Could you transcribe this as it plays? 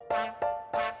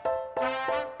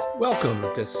Welcome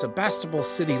to Sebastopol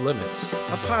City Limits,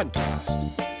 a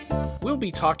podcast. We'll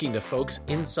be talking to folks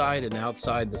inside and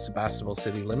outside the Sebastopol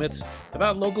City Limits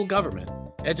about local government,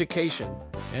 education,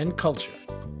 and culture.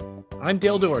 I'm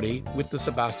Dale Doherty with the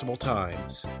Sebastopol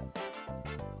Times.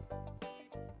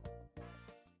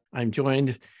 I'm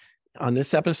joined on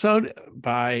this episode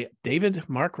by David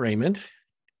Mark Raymond.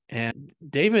 And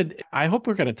David, I hope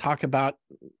we're going to talk about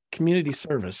community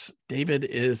service. David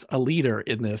is a leader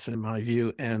in this, in my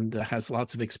view, and has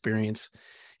lots of experience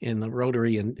in the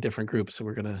Rotary and different groups. So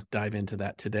we're going to dive into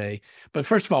that today. But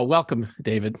first of all, welcome,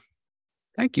 David.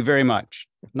 Thank you very much.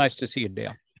 Nice to see you,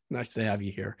 Dale. Nice to have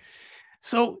you here.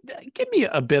 So give me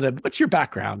a bit of, what's your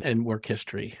background and work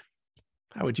history?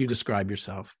 How would you describe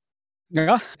yourself?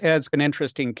 Yeah, as an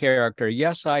interesting character,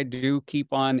 yes, I do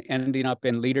keep on ending up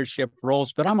in leadership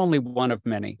roles, but I'm only one of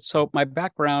many. So my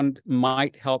background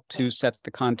might help to set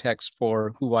the context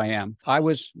for who I am. I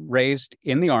was raised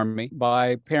in the Army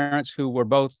by parents who were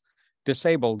both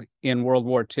disabled in World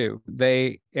War II.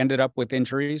 They ended up with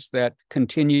injuries that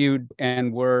continued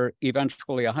and were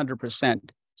eventually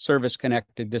 100%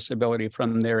 service-connected disability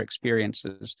from their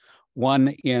experiences.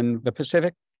 One in the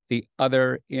Pacific, the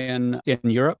other in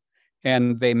Europe.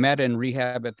 And they met in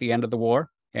rehab at the end of the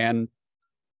war, and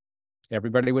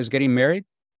everybody was getting married.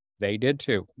 They did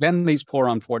too. Then these poor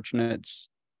unfortunates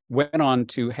went on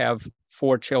to have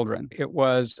 4 children. It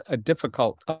was a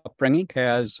difficult upbringing,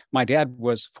 as my dad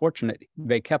was fortunate.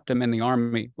 They kept him in the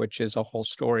Army, which is a whole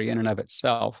story in and of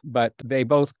itself. But they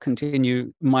both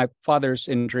continue. My father's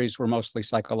injuries were mostly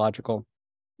psychological.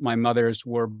 My mother's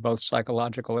were both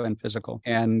psychological and physical.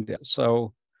 And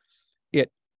so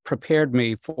it prepared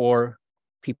me for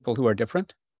people who are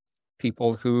different,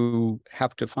 people who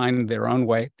have to find their own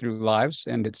way through lives,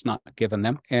 and it's not given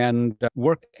them, and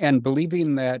work and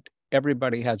believing that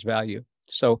everybody has value.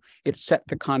 So it set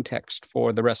the context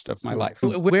for the rest of my life.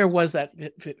 Where was that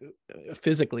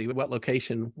physically? What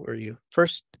location were you?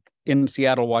 First in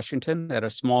Seattle, Washington, at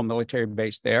a small military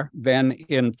base there, then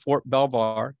in Fort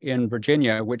Belvoir in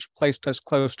Virginia, which placed us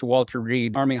close to Walter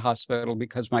Reed Army Hospital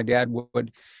because my dad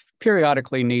would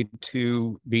periodically need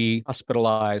to be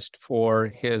hospitalized for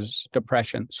his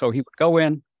depression. So he would go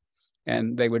in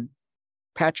and they would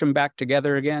patch him back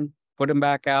together again, put him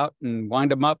back out and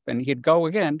wind him up, and he'd go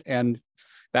again. And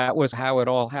that was how it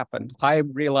all happened. I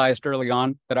realized early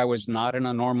on that I was not in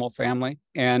a normal family.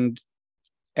 And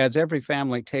as every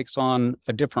family takes on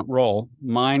a different role,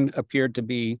 mine appeared to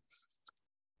be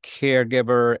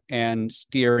caregiver and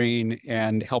steering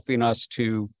and helping us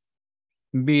to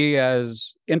be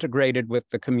as integrated with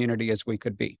the community as we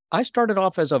could be. I started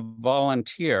off as a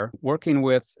volunteer working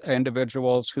with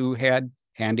individuals who had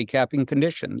handicapping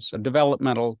conditions,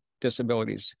 developmental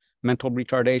disabilities, mental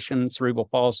retardation, cerebral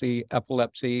palsy,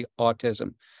 epilepsy,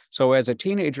 autism. So as a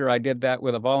teenager, I did that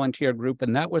with a volunteer group,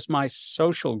 and that was my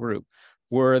social group,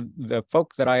 were the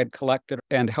folk that I had collected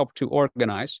and helped to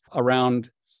organize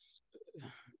around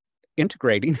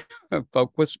integrating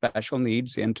folk with special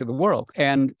needs into the world.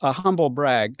 And a humble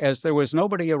brag, as there was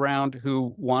nobody around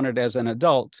who wanted as an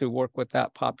adult to work with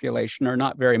that population, or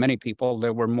not very many people,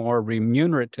 there were more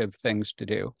remunerative things to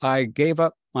do. I gave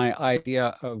up my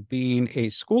idea of being a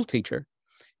school teacher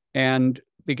and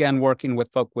began working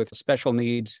with folk with special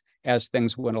needs as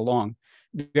things went along.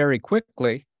 Very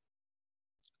quickly,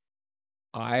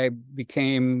 I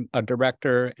became a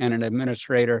director and an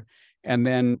administrator, and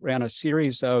then ran a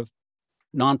series of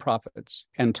nonprofits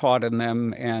and taught in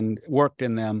them and worked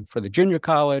in them for the junior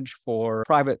college, for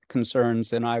private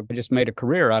concerns. And I just made a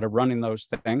career out of running those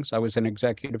things. I was an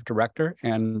executive director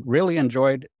and really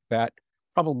enjoyed that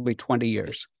probably 20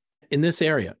 years. In this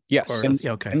area? Yes.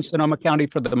 In Sonoma County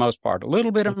for the most part, a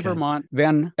little bit in Vermont.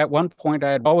 Then at one point,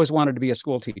 I had always wanted to be a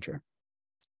school teacher.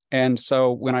 And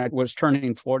so when I was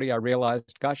turning 40, I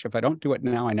realized, gosh, if I don't do it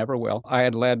now, I never will. I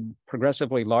had led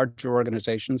progressively larger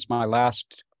organizations. My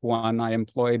last one, I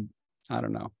employed,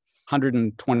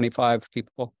 125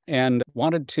 people, and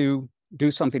wanted to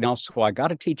do something else. So I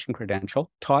got a teaching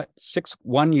credential, taught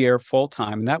 1 year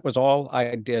full-time, and that was all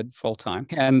I did full-time.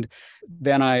 And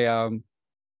then I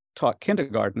taught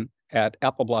kindergarten at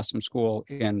Apple Blossom School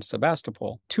in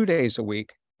Sebastopol 2 days a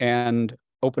week, and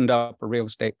opened up a real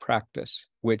estate practice,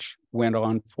 which went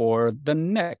on for the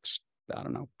next,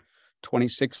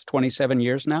 26, 27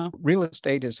 years now. Real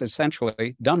estate is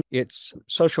essentially done. It's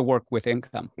social work with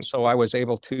income. So I was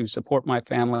able to support my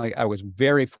family. I was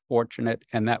very fortunate,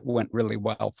 and that went really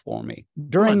well for me.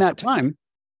 During that time,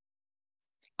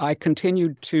 I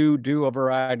continued to do a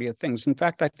variety of things. In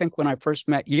fact, I think when I first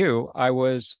met you, I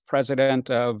was president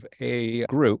of a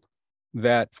group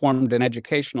that formed an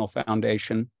educational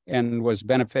foundation and was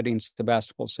benefiting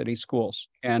Sebastopol City schools.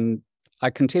 And I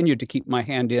continued to keep my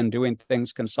hand in doing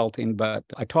things consulting, but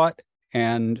I taught,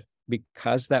 and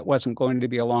because that wasn't going to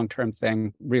be a long-term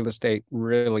thing, real estate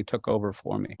really took over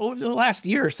for me. Over the last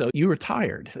year or so, you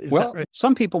retired. Is well, that right?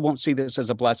 Some people won't see this as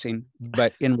a blessing,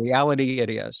 but in reality, it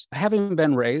is. Having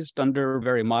been raised under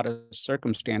very modest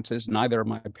circumstances, neither of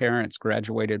my parents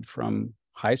graduated from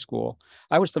high school.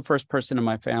 I was the first person in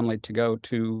my family to go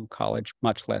to college,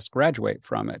 much less graduate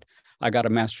from it. I got a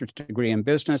master's degree in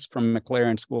business from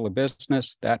McLaren School of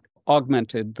Business that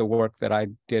augmented the work that I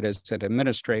did as an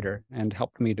administrator and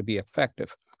helped me to be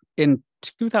effective. In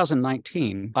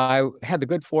 2019, I had the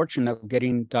good fortune of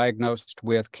getting diagnosed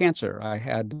with cancer. I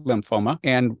had lymphoma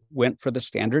and went for the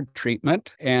standard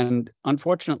treatment. And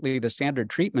unfortunately, the standard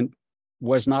treatment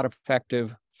was not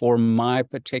effective for my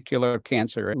particular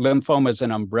cancer. Lymphoma is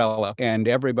an umbrella, and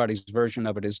everybody's version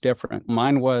of it is different.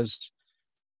 Mine was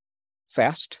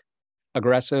fast,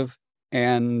 aggressive,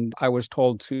 and I was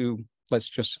told to, let's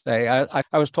just say,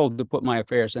 I was told to put my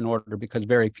affairs in order because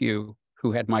very few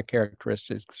who had my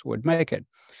characteristics would make it.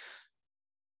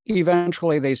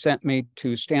 Eventually, they sent me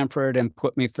to Stanford and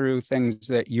put me through things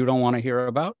that you don't want to hear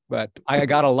about. But I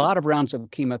got a lot of rounds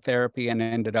of chemotherapy and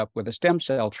ended up with a stem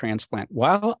cell transplant.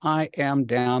 While I am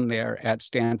down there at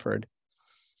Stanford,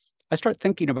 I start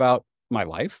thinking about my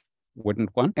life, wouldn't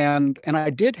one? And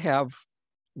I did have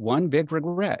one big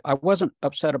regret. I wasn't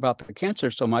upset about the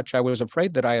cancer so much. I was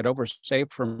afraid that I had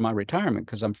oversaved for my retirement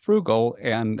because I'm frugal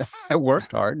and I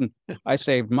worked hard and I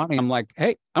saved money. I'm like,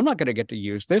 hey, I'm not going to get to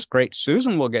use this. Great.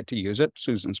 Susan will get to use it.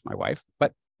 Susan's my wife.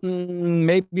 But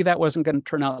maybe that wasn't going to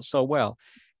turn out so well.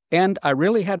 And I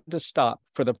really had to stop.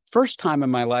 For the first time in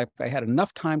my life, I had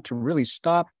enough time to really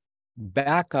stop,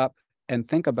 back up, and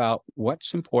think about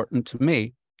what's important to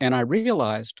me. And I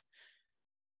realized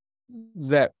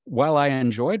that while I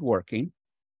enjoyed working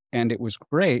and it was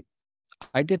great,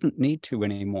 I didn't need to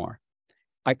anymore.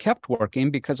 I kept working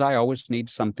because I always need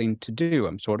something to do.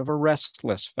 I'm sort of a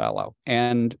restless fellow.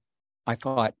 And I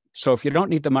thought, so if you don't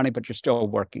need the money, but you're still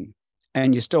working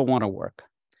and you still want to work,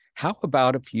 how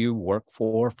about if you work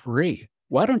for free?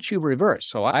 Why don't you reverse?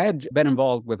 So I had been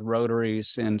involved with Rotary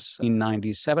since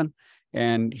 1997.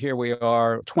 And here we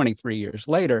are 23 years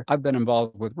later. I've been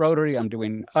involved with Rotary. I'm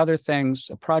doing other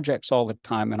things, projects all the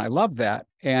time. And I love that.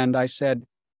 And I said,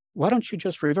 why don't you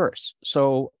just reverse?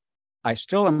 So I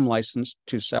still am licensed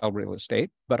to sell real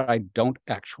estate, but I don't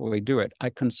actually do it. I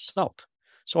consult.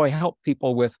 So I help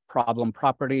people with problem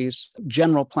properties,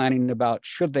 general planning about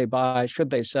should they buy, should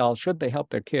they sell, should they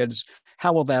help their kids?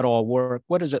 How will that all work?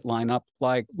 What does it line up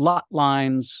like? Lot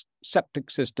lines, septic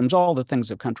systems, all the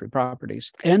things of country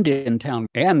properties and in town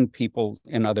and people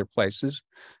in other places.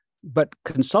 But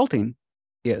consulting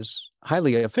is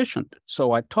highly efficient.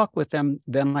 So I talk with them,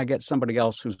 then I get somebody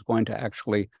else who's going to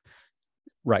actually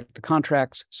write the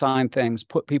contracts, sign things,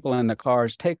 put people in the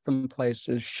cars, take them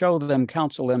places, show them,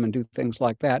 counsel them, and do things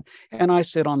like that. And I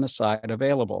sit on the side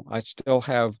available. I still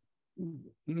have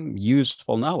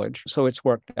useful knowledge, so it's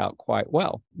worked out quite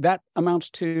well. That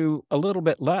amounts to a little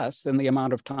bit less than the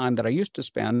amount of time that I used to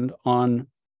spend on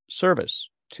service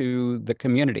to the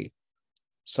community.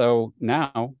 So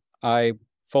now I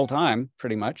full-time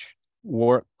pretty much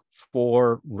work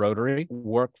for Rotary,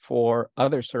 work for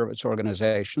other service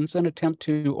organizations, and attempt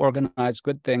to organize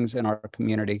good things in our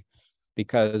community,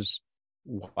 because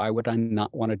why would I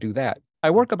not want to do that? I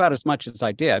work about as much as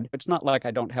I did. It's not like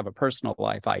I don't have a personal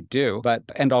life. I do,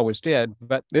 and always did.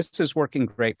 But this is working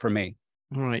great for me.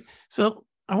 All right. So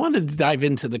I wanted to dive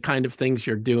into the kind of things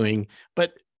you're doing,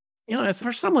 but as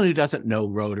for someone who doesn't know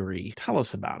Rotary, tell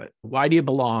us about it. Why do you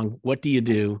belong? What do you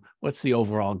do? What's the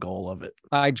overall goal of it?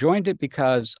 I joined it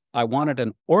because I wanted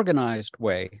an organized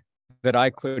way that I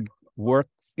could work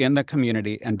in the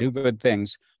community and do good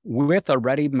things with a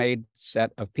ready-made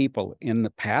set of people. In the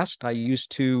past, I used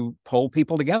to pull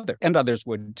people together, and others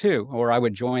would too, or I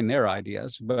would join their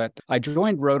ideas. But I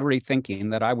joined Rotary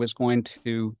thinking that I was going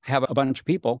to have a bunch of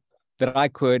people that I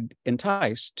could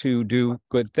entice to do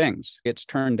good things. It's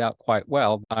turned out quite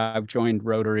well. I've joined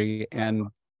Rotary and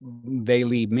they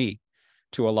lead me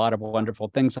to a lot of wonderful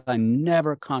things I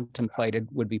never contemplated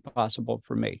would be possible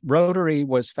for me. Rotary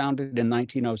was founded in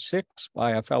 1906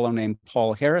 by a fellow named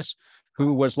Paul Harris,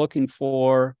 who was looking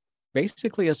for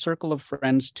basically a circle of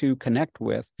friends to connect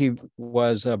with. He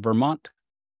was a Vermont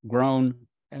grown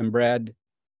and bred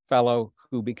fellow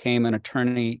who became an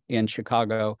attorney in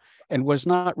Chicago and was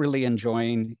not really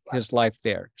enjoying his life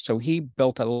there. So he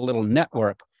built a little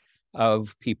network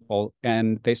of people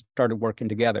and they started working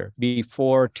together.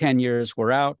 Before 10 years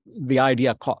were out, the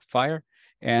idea caught fire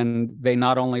And they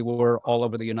not only were all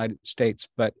over the United States,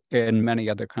 but in many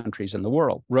other countries in the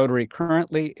world. Rotary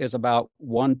currently is about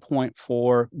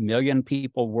 1.4 million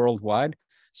people worldwide,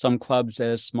 some clubs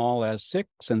as small as 6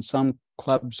 and some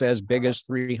clubs as big as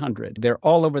 300. They're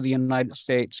all over the United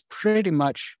States, pretty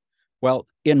much, well,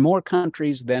 in more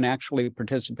countries than actually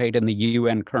participate in the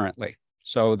UN currently.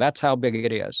 So that's how big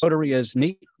it is. Rotary is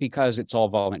neat because it's all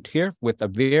volunteer with a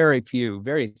very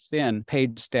thin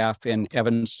paid staff in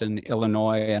Evanston,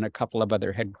 Illinois, and a couple of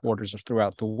other headquarters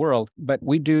throughout the world. But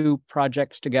we do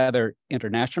projects together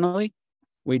internationally.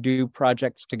 We do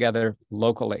projects together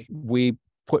locally. We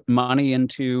put money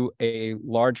into a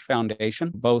large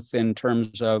foundation, both in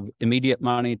terms of immediate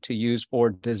money to use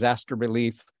for disaster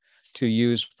relief, to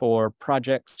use for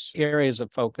projects, areas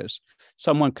of focus.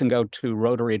 Someone can go to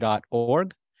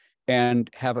Rotary.org and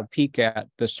have a peek at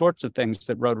the sorts of things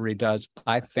that Rotary does.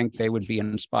 I think they would be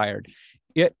inspired.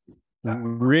 It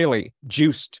really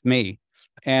juiced me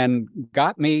and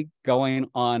got me going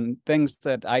on things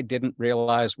that I didn't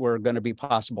realize were going to be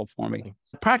possible for me.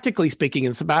 Practically speaking,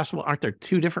 in Sebastopol, aren't there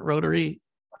 2 different Rotary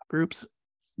groups?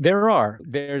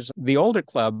 There's the older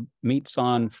club meets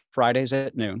on Fridays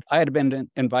at noon. I had been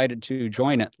invited to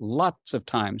join it lots of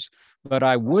times, but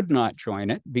I would not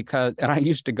join it and I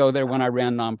used to go there when I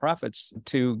ran nonprofits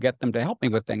to get them to help me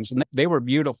with things. And they were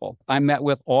beautiful. I met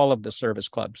with all of the service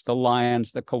clubs, the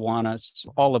Lions, the Kiwanis,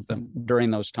 all of them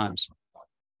during those times.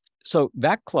 So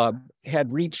that club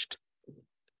had reached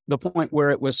the point where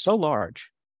it was so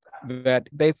large that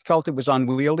they felt it was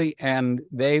unwieldy, and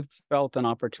they felt an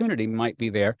opportunity might be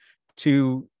there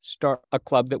to start a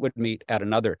club that would meet at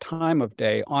another time of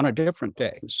day on a different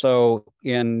day. So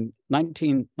in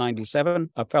 1997,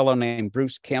 a fellow named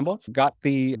Bruce Campbell got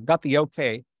the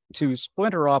okay to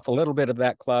splinter off a little bit of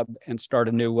that club and start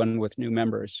a new one with new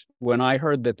members. When I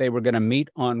heard that they were going to meet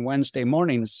on Wednesday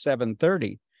mornings,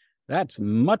 7:30, that's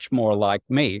much more like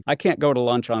me. I can't go to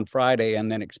lunch on Friday and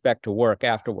then expect to work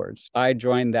afterwards. I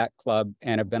joined that club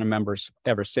and have been a member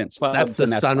ever since. That's the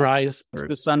Sunrise? It's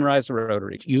the Sunrise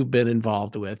Rotary. You've been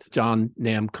involved with John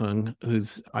Namkung,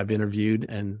 who's I've interviewed,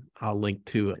 and I'll link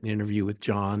to an interview with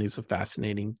John, who's a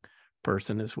fascinating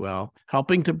person as well,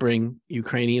 helping to bring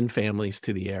Ukrainian families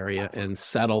to the area and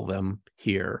settle them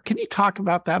here. Can you talk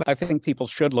about that? I think people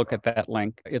should look at that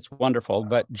link. It's wonderful.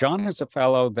 But John is a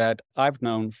fellow that I've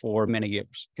known for many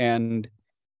years, and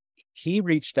he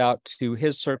reached out to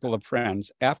his circle of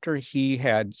friends after he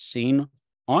had seen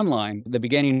online the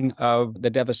beginning of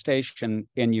the devastation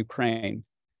in Ukraine.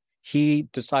 He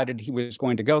decided he was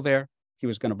going to go there. He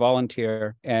was going to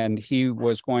volunteer, and he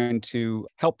was going to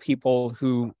help people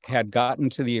who had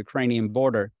gotten to the Ukrainian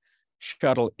border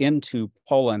shuttle into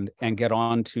Poland and get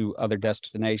on to other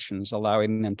destinations,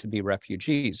 allowing them to be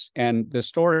refugees. And the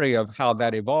story of how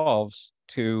that evolves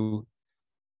to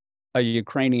a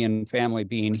Ukrainian family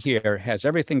being here has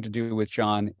everything to do with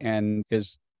John and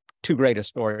is too great a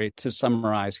story to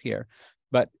summarize here.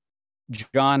 But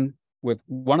John, with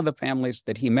one of the families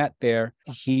that he met there,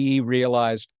 he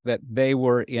realized that they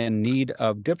were in need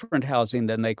of different housing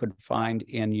than they could find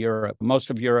in Europe.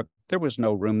 Most of Europe, there was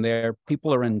no room there.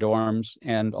 People are in dorms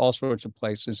and all sorts of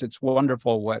places. It's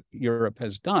wonderful what Europe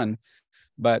has done,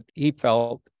 but he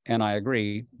felt, and I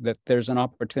agree, that there's an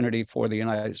opportunity for the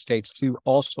United States to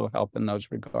also help in those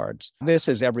regards. This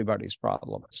is everybody's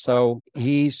problem. So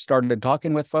he started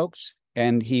talking with folks.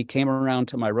 And he came around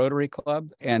to my Rotary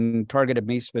Club and targeted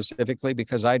me specifically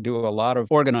because I do a lot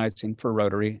of organizing for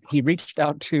Rotary. He reached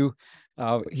out to,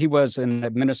 he was an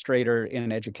administrator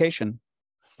in education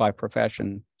by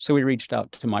profession. So he reached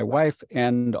out to my wife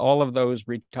and all of those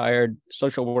retired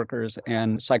social workers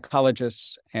and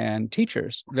psychologists and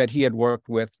teachers that he had worked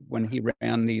with when he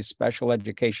ran the special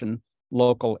education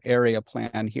local area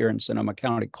plan here in Sonoma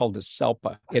County called the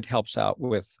SELPA. It helps out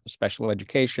with special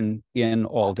education in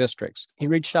all districts. He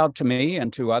reached out to me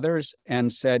and to others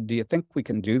and said, "Do you think we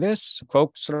can do this?"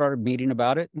 Folks started meeting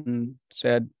about it and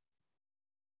said,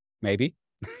 maybe.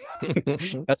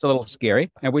 That's a little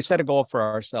scary. And we set a goal for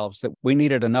ourselves that we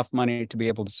needed enough money to be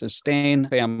able to sustain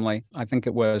family. I think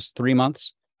it was 3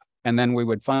 months. And then we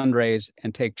would fundraise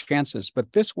and take chances.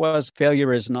 But this was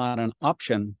failure is not an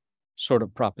option sort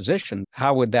of proposition.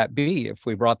 How would that be if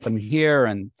we brought them here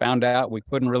and found out we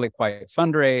couldn't really quite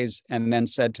fundraise and then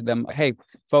said to them, "Hey,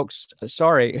 folks,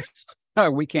 sorry,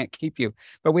 we can't keep you."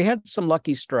 But we had some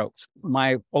lucky strokes.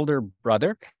 My older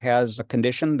brother has a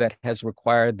condition that has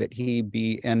required that he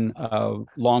be in a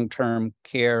long-term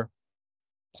care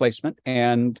placement,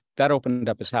 and that opened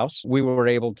up his house. We were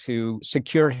able to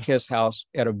secure his house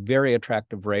at a very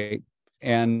attractive rate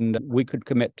and we could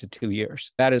commit to 2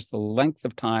 years. That is the length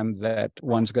of time that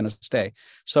one's going to stay.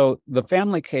 So the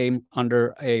family came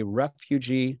under a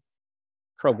refugee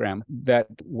program that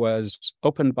was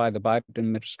opened by the Biden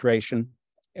administration,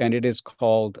 and it is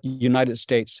called United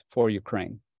States for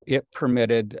Ukraine. It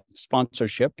permitted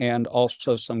sponsorship and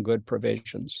also some good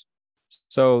provisions.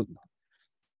 So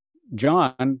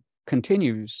John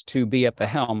continues to be at the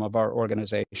helm of our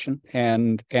organization,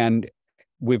 and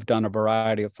we've done a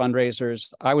variety of fundraisers.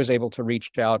 I was able to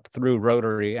reach out through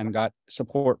Rotary and got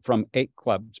support from 8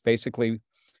 clubs, basically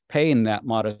paying that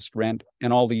modest rent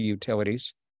and all the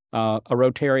utilities. A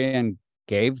Rotarian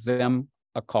gave them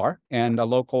a car, and a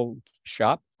local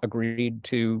shop agreed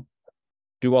to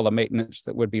do all the maintenance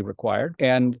that would be required.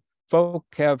 And folk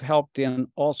have helped in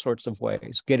all sorts of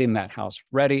ways, getting that house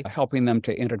ready, helping them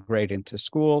to integrate into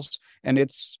schools. And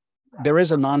there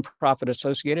is a nonprofit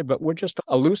associated, but we're just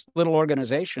a loose little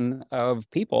organization of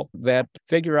people that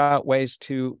figure out ways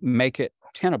to make it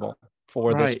tenable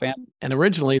for this family. And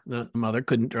originally, the mother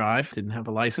couldn't drive, didn't have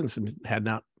a license, and had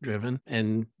not driven.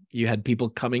 And you had people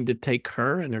coming to take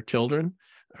her and her children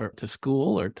or to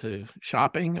school or to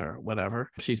shopping or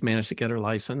whatever. She's managed to get her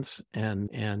license and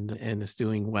is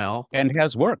doing well. And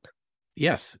has work.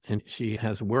 Yes. And she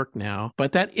has work now.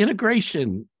 But that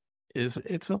integration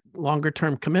it's a longer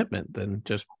term commitment than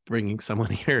just bringing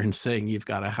someone here and saying you've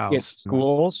got a house. It's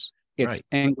schools. It's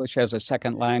English as a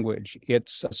second language.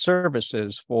 It's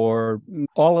services for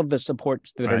all of the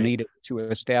supports that are needed to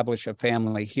establish a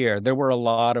family here. There were a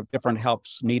lot of different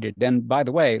helps needed. And by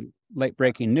the way, late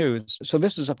breaking news. So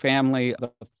this is a family.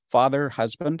 The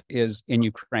husband is in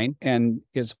Ukraine and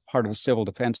is part of the civil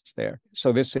defense there.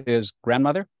 So this is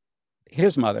grandmother,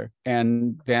 his mother,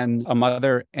 and then a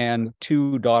mother and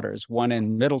 2 daughters, one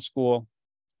in middle school,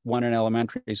 one in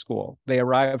elementary school. They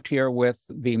arrived here with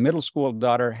the middle school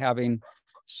daughter having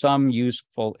some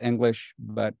useful English,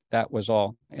 but that was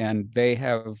all. And they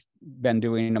have been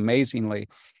doing amazingly.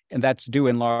 And that's due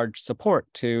in large support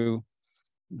to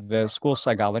the school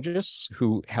psychologists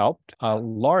who helped, a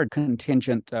large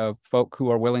contingent of folk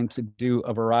who are willing to do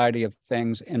a variety of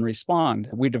things and respond.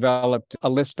 We developed a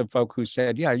list of folk who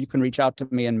said, yeah, you can reach out to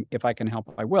me, and if I can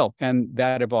help, I will. And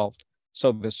that evolved.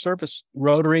 So the service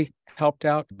Rotary helped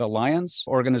out. The Lions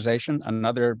organization,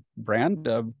 another brand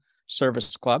of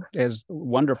service club, is a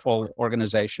wonderful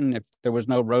organization. If there was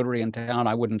no Rotary in town,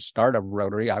 I wouldn't start a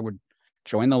Rotary. I would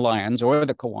join the Lions or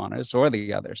the Kiwanis or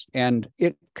the others. And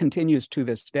it continues to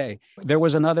this day. There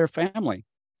was another family.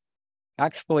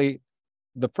 Actually,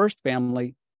 the first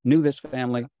family knew this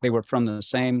family. They were from the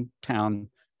same town,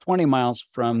 20 miles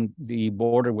from the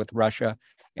border with Russia,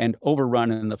 and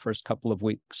overrun in the first couple of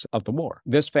weeks of the war.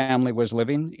 This family was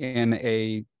living in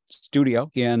a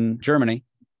studio in Germany,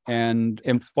 and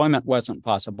employment wasn't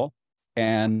possible.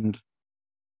 And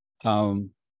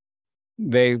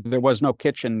there was no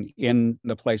kitchen in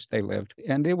the place they lived,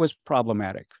 and it was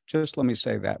problematic. Just let me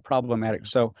say that, problematic.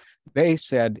 So they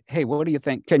said, hey, what do you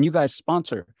think? Can you guys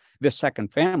sponsor this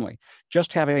second family?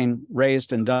 Just having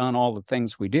raised and done all the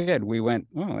things we did, we went,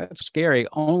 oh, that's scary.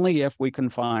 Only if we can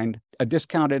find a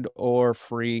discounted or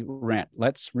free rent.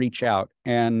 Let's reach out.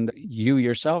 And you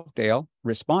yourself, Dale,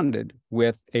 responded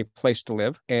with a place to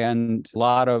live and a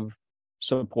lot of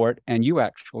support. And you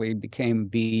actually became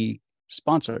the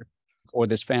sponsor for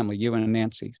this family, you and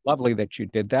Nancy. Lovely that you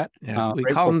did that. Yeah, we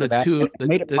call them the two.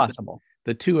 Made it possible.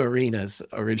 The 2 arenas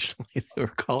originally they were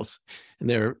called, and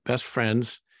they were best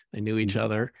friends. They knew each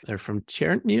other. They're from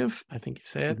Chernihiv, I think you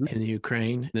said, in the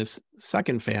Ukraine. This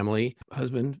second family,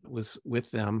 husband was with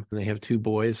them. They have 2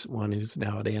 boys, one who's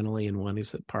now at Annalee and one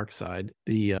who's at Parkside.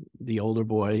 The older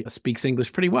boy speaks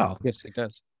English pretty well. Yes, he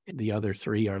does. The other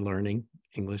 3 are learning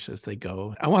English as they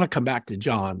go. I want to come back to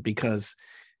John because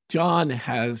John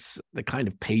has the kind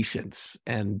of patience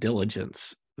and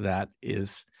diligence that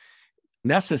is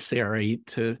necessary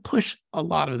to push a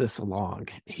lot of this along.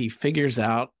 He figures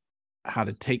out how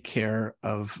to take care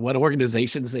of what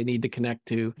organizations they need to connect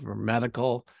to for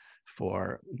medical,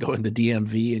 for going to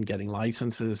DMV and getting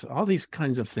licenses, all these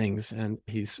kinds of things. And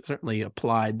he's certainly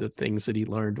applied the things that he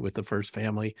learned with the first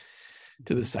family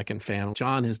to the second family.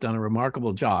 John has done a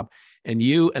remarkable job, and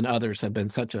you and others have been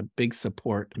such a big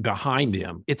support behind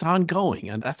him. It's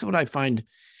ongoing, and that's what I find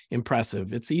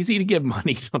impressive. It's easy to give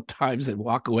money sometimes and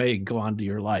walk away and go on to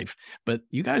your life, but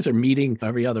you guys are meeting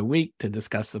every other week to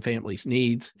discuss the family's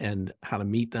needs and how to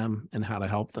meet them and how to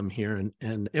help them here.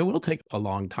 And it will take a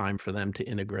long time for them to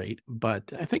integrate,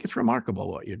 but I think it's remarkable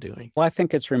what you're doing. Well, I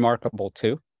think it's remarkable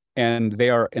too. And they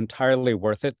are entirely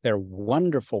worth it. They're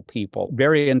wonderful people,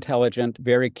 very intelligent,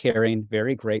 very caring,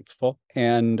 very grateful,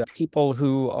 and people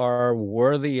who are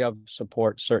worthy of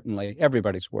support. Certainly,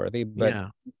 everybody's worthy, but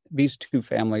these two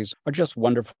families are just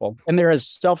wonderful. And they're as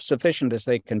self-sufficient as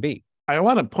they can be. I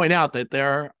want to point out that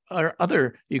there are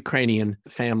other Ukrainian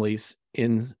families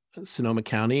in Sonoma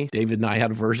County. David and I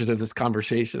had a version of this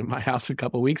conversation at my house a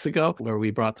couple of weeks ago where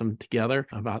we brought them together,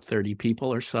 about 30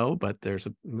 people or so, but there's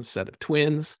a set of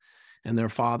twins and their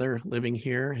father living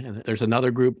here. And there's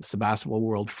another group, Sebastopol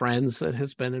World Friends, that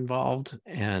has been involved,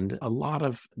 and a lot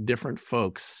of different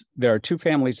folks. There are two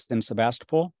families in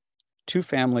Sebastopol, two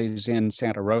families in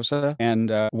Santa Rosa,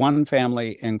 and one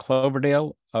family in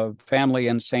Cloverdale, a family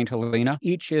in St. Helena.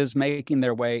 Each is making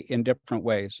their way in different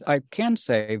ways. I can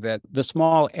say that the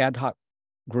small ad hoc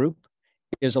group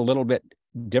is a little bit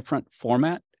different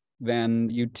format than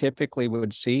you typically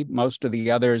would see. Most of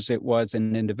the others, it was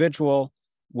an individual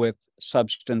with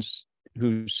substance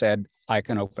who said, I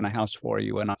can open a house for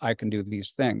you and I can do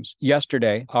these things.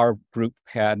 Yesterday, our group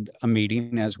had a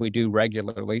meeting, as we do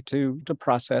regularly, to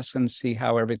process and see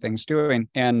how everything's doing.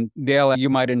 And Dale, you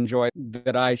might enjoy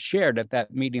that I shared at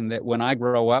that meeting that when I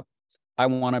grow up, I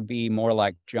want to be more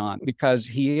like John, because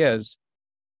he is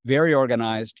very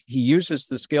organized. He uses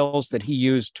the skills that he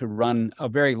used to run a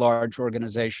very large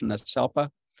organization, the SELPA,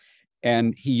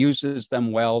 and he uses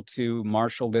them well to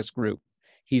marshal this group.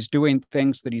 He's doing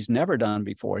things that he's never done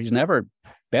before. He's never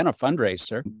been a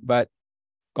fundraiser, but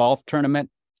golf tournament,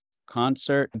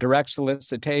 concert, direct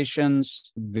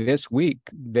solicitations. This week,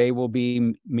 they will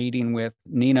be meeting with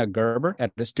Nina Gerber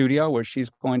at the studio where she's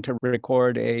going to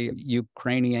record a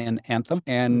Ukrainian anthem.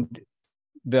 And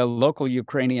the local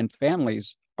Ukrainian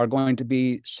families are going to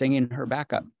be singing her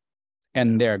backup.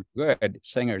 And they're good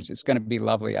singers. It's going to be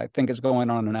lovely. I think it's going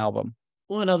on an album.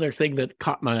 One other thing that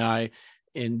caught my eye: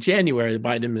 in January, the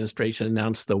Biden administration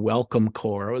announced the Welcome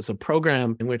Corps. It was a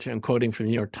program in which, I'm quoting from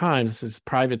the New York Times, says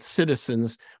private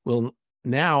citizens will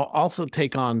now also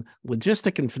take on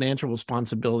logistic and financial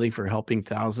responsibility for helping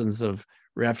thousands of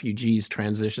refugees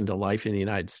transition to life in the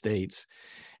United States.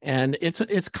 And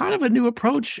it's kind of a new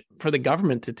approach for the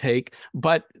government to take.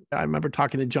 But I remember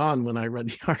talking to John when I read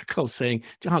the article saying,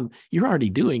 John, you're already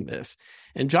doing this.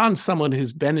 And John's someone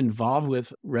who's been involved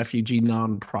with refugee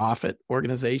nonprofit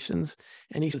organizations.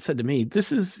 And he said to me,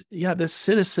 this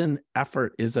citizen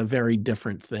effort is a very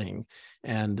different thing.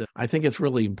 And I think it's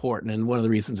really important. And one of the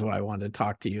reasons why I wanted to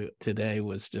talk to you today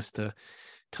was just to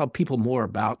tell people more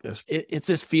about this. It's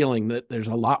this feeling that there's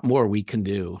a lot more we can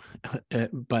do.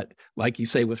 But like you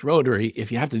say with Rotary,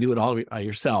 if you have to do it all by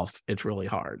yourself, it's really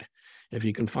hard. If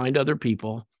you can find other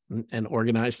people and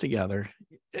organize together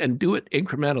and do it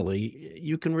incrementally,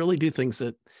 you can really do things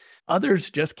that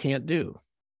others just can't do.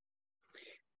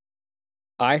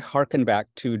 I hearken back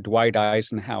to Dwight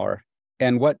Eisenhower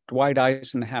and what Dwight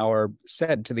Eisenhower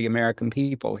said to the American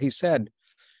people. He said,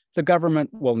 the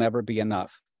government will never be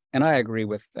enough. And I agree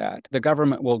with that. The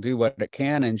government will do what it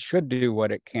can and should do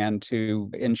what it can to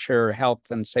ensure health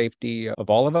and safety of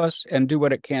all of us and do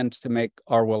what it can to make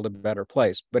our world a better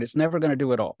place. But it's never going to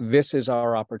do it all. This is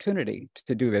our opportunity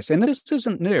to do this. And this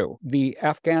isn't new. The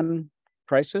Afghan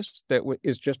crisis that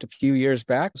is just a few years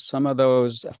back, some of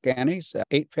those Afghanis,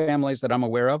 8 families that I'm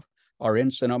aware of, are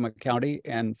in Sonoma County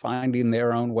and finding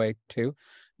their own way too.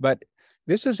 But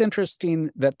this is interesting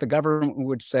that the government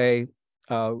would say,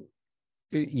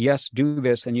 yes, do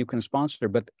this and you can sponsor.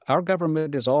 But our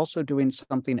government is also doing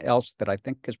something else that I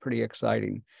think is pretty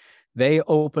exciting. They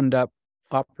opened up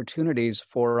opportunities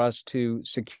for us to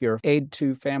secure aid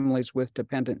to families with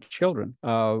dependent children.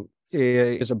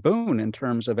 Is a boon in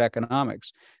terms of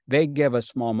economics. They give a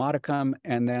small modicum,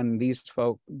 and then these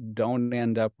folk don't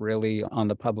end up really on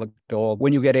the public dole.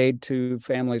 When you get aid to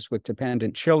families with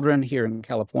dependent children here in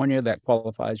California, that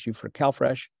qualifies you for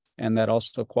CalFresh, and that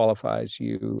also qualifies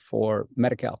you for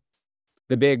Medi-Cal.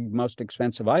 The big, most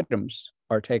expensive items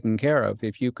are taken care of.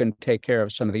 If you can take care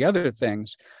of some of the other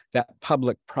things, that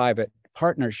public-private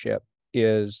partnership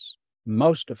is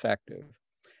most effective.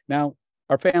 Now,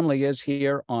 our family is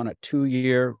here on a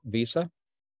 2-year visa.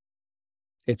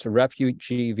 It's a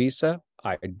refugee visa.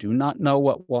 I do not know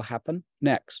what will happen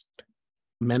next.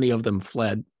 Many of them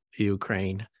fled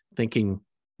Ukraine thinking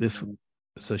this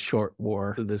was a short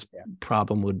war. This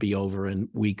problem would be over in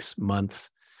weeks, months.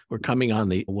 We're coming on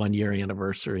the 1-year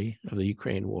anniversary of the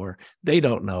Ukraine war. They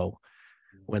don't know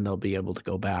when they'll be able to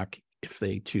go back if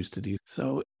they choose to do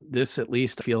so. This at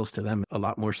least feels to them a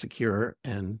lot more secure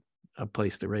and a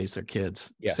place to raise their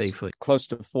kids safely. Close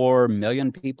to 4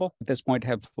 million people at this point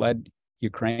have fled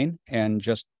Ukraine, and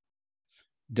just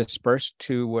dispersed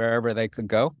to wherever they could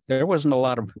go. There weren't a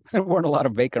lot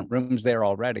of vacant rooms there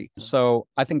already. So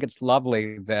I think it's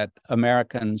lovely that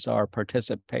Americans are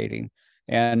participating.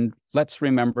 And let's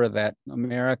remember that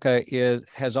America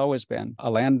has always been a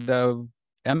land of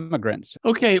immigrants.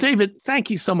 Okay, David,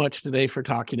 thank you so much today for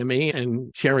talking to me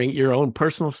and sharing your own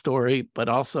personal story, but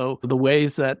also the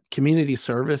ways that community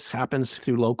service happens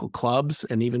through local clubs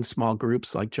and even small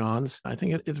groups like John's. I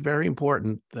think it's very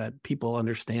important that people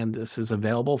understand this is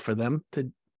available for them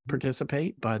to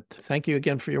participate, but thank you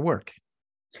again for your work.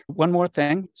 One more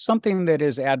thing, something that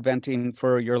is adventing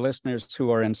for your listeners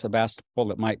who are in Sebastopol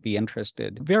that might be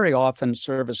interested. Very often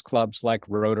service clubs like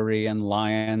Rotary and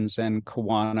Lions and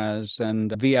Kiwanis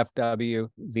and VFW,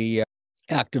 the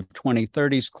Active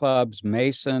 2030s clubs,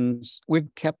 Masons,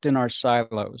 we've kept in our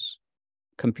silos,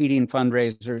 competing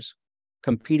fundraisers,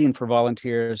 competing for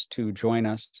volunteers to join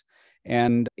us.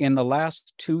 And in the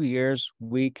last 2 years,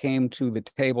 we came to the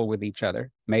table with each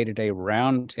other, made it a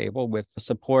round table with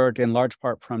support in large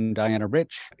part from Diana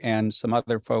Rich and some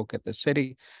other folk at the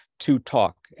city to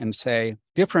talk and say,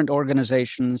 different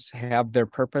organizations have their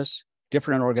purpose.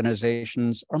 Different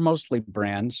organizations are mostly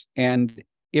brands. And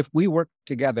if we work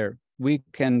together, we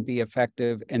can be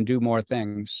effective and do more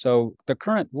things. So the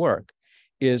current work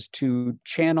is to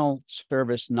channel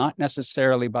service, not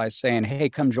necessarily by saying, hey,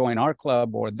 come join our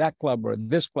club or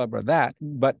this club or that,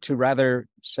 but to rather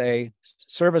say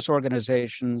service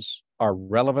organizations are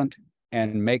relevant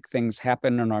and make things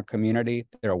happen in our community.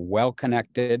 They're well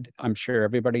connected. I'm sure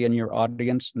everybody in your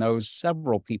audience knows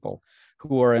several people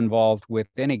who are involved with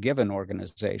any given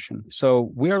organization.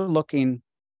 So we're looking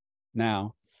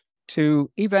now to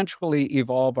eventually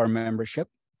evolve our membership,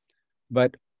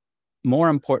 but more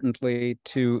importantly,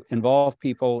 to involve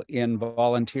people in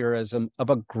volunteerism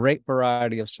of a great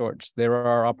variety of sorts. There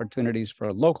are opportunities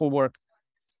for local work,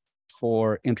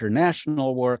 for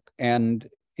international work, and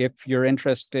if you're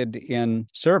interested in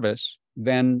service,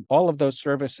 then all of those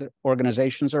service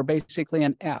organizations are basically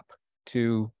an app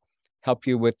to help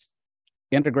you with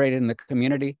integrate in the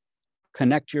community,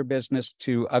 connect your business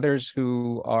to others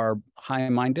who are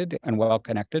high-minded and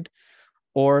well-connected,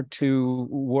 or to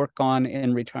work on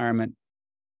in retirement,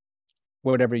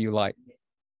 whatever you like.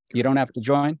 You don't have to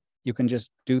join. You can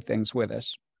just do things with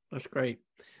us. That's great.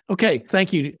 Okay.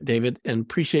 Thank you, David, and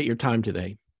appreciate your time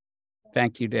today.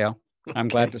 Thank you, Dale. I'm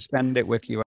glad to spend it with you.